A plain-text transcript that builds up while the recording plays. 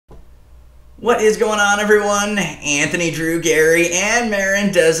What is going on, everyone? Anthony, Drew, Gary, and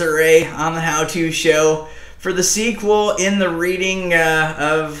Marin Desiree on the How To Show for the sequel in the reading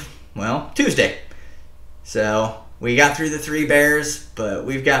of, well, Tuesday. So, we got through the Three Bears, but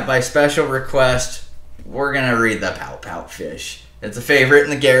we've got, by special request, we're going to read the Pout Fish. It's a favorite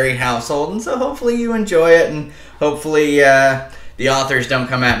in the Gary household, and so hopefully you enjoy it, and hopefully the authors don't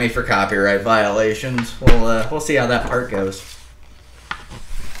come at me for copyright violations. We'll see how that part goes.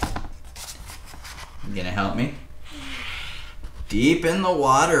 You gonna help me? Deep in the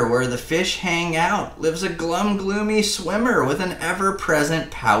water where the fish hang out lives a gloomy swimmer with an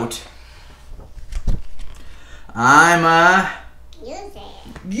ever-present pout. I'm a... You say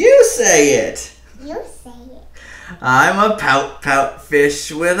it. You say it. You say it. I'm a pout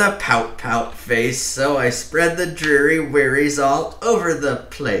fish with a pout face, so I spread the dreary wearies all over the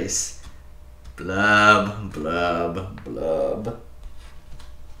place. Blub, blub, blub.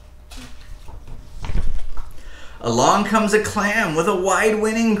 Along comes a clam with a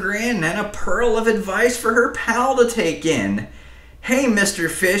wide-winning grin and a pearl of advice for her pal to take in. Hey, Mr.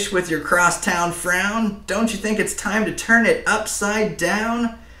 Fish with your crosstown frown, don't you think it's time to turn it upside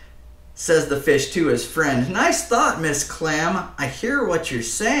down? Says the fish to his friend. Nice thought, Miss Clam. I hear what you're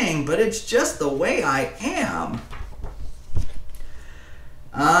saying, but it's just the way I am.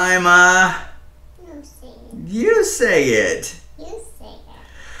 I'm a... You say it. You say it. You say it.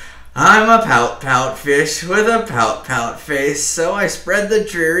 I'm a pout fish with a pout face, so I spread the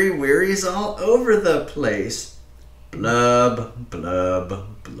dreary wearies all over the place. Blub,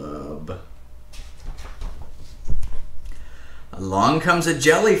 blub, blub. Along comes a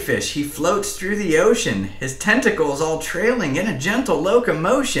jellyfish, he floats through the ocean, his tentacles all trailing in a gentle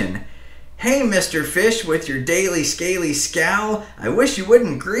locomotion. Hey, Mr. Fish, with your daily scaly scowl, I wish you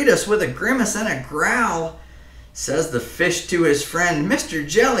wouldn't greet us with a grimace and a growl. Says the fish to his friend, Mr.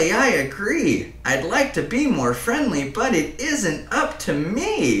 Jelly, I agree. I'd like to be more friendly, but it isn't up to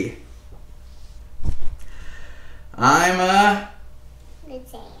me. I'm a... You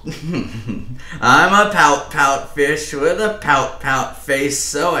say it. I'm a pout fish with a pout face,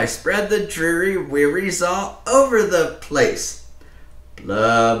 so I spread the dreary wearies all over the place.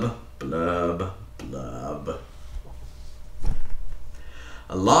 Blub, blub, blub.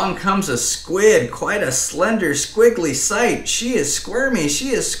 Along comes a squid, quite a slender, squiggly sight. She is squirmy,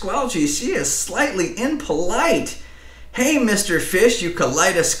 she is squelchy, she is slightly impolite. Hey, Mr. Fish, you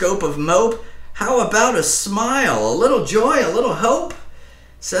kaleidoscope of mope, how about a smile, a little joy, a little hope?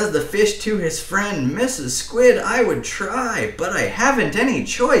 Says the fish to his friend, Mrs. Squid, I would try, but I haven't any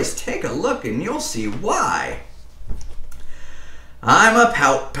choice. Take a look and you'll see why. I'm a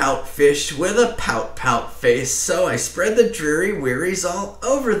pout fish with a pout face, so I spread the dreary wearies all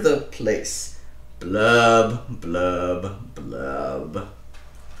over the place. Blub, blub, blub.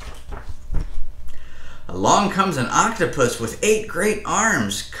 Along comes an octopus with 8 great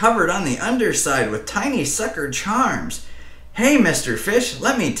arms, covered on the underside with tiny sucker charms. Hey, Mr. Fish,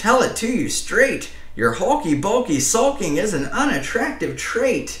 let me tell it to you straight. Your hulky-bulky sulking is an unattractive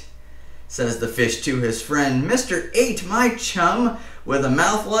trait. Says the fish to his friend, Mr. 8, my chum, with a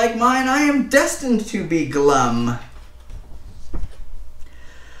mouth like mine, I am destined to be glum.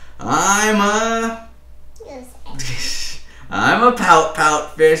 I'm a... You say it. I'm a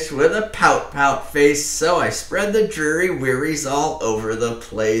pout fish with a pout face, so I spread the dreary wearies all over the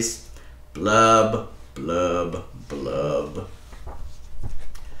place. Blub, blub, blub.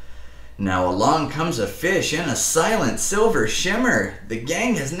 Now along comes a fish in a silent silver shimmer. The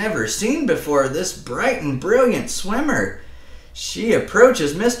gang has never seen before this bright and brilliant swimmer. She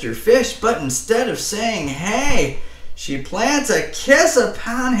approaches Mr. Fish, but instead of saying hey, she plants a kiss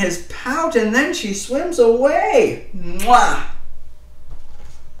upon his pout and then she swims away. Mwah!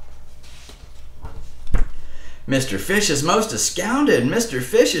 Mr. Fish is most astounded. Mr.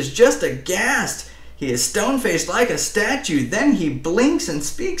 Fish is just aghast. He is stone-faced like a statue, then he blinks and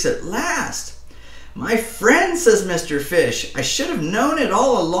speaks at last. My friend, says Mr. Fish, I should have known it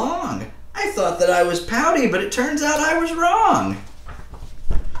all along. I thought that I was pouty, but it turns out I was wrong.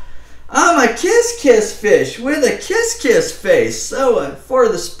 I'm a kiss fish with a kiss face, so for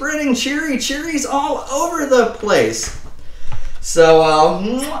the spreading cheeries all over the place. So I'll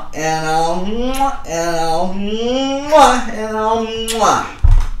mwah, and I'll mwah, and I'll mwah, and I'll mwah.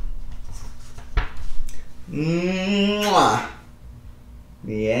 Mwah.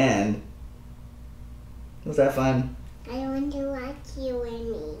 The end. Was that fun? I want to watch you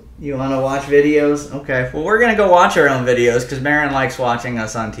and me. You want to watch videos? Okay. Well, we're going to go watch our own videos because Marin likes watching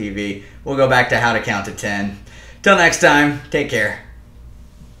us on TV. We'll go back to how to count to 10. Till next time, take care.